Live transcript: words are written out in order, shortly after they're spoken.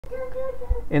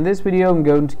In this video, I'm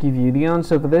going to give you the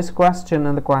answer for this question,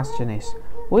 and the question is,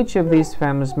 which of these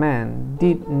famous men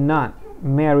did not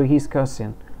marry his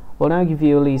cousin? We'll now give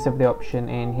you a list of the option,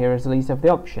 and here is the list of the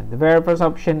option. The very first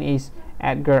option is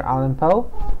Edgar Allan Poe.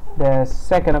 The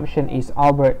second option is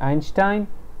Albert Einstein.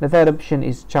 The third option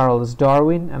is Charles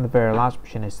Darwin, and the very last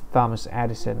option is Thomas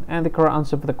Edison. And the correct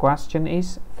answer for the question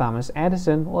is Thomas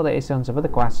Edison. Well, that is the answer for the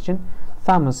question,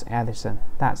 Thomas Edison.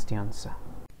 That's the answer.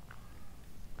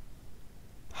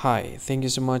 Hi, thank you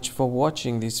so much for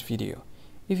watching this video.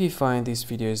 If you find this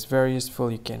video is very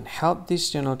useful, you can help this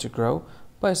channel to grow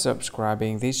by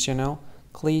subscribing this channel.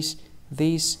 Click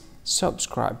this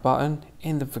subscribe button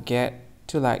and don't forget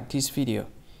to like this video.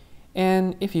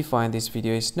 And if you find this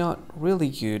video is not really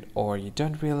good, or you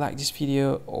don't really like this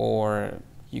video, or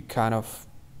you kind of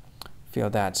feel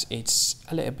that it's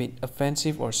a little bit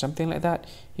offensive or something like that,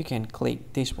 you can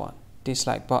click this one,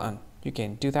 dislike button. You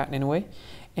can do that anyway.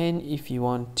 And if you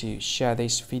want to share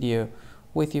this video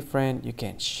with your friend, you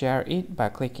can share it by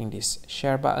clicking this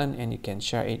share button, and you can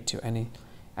share it to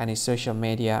any social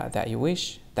media that you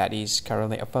wish that is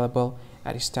currently available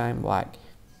at this time, like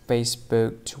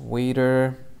Facebook,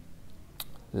 Twitter,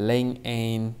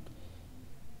 LinkedIn,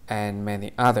 and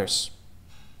many others,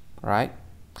 right?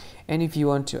 And if you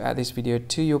want to add this video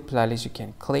to your playlist, you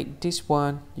can click this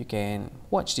one. You can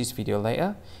watch this video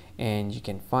later, and you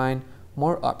can find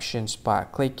more options by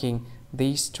clicking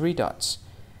these three dots.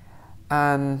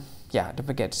 And yeah, don't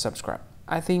forget to subscribe.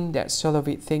 I think that's all of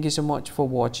it. Thank you so much for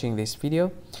watching this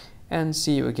video, and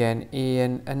see you again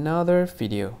in another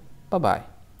video. Bye bye.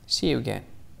 See you again.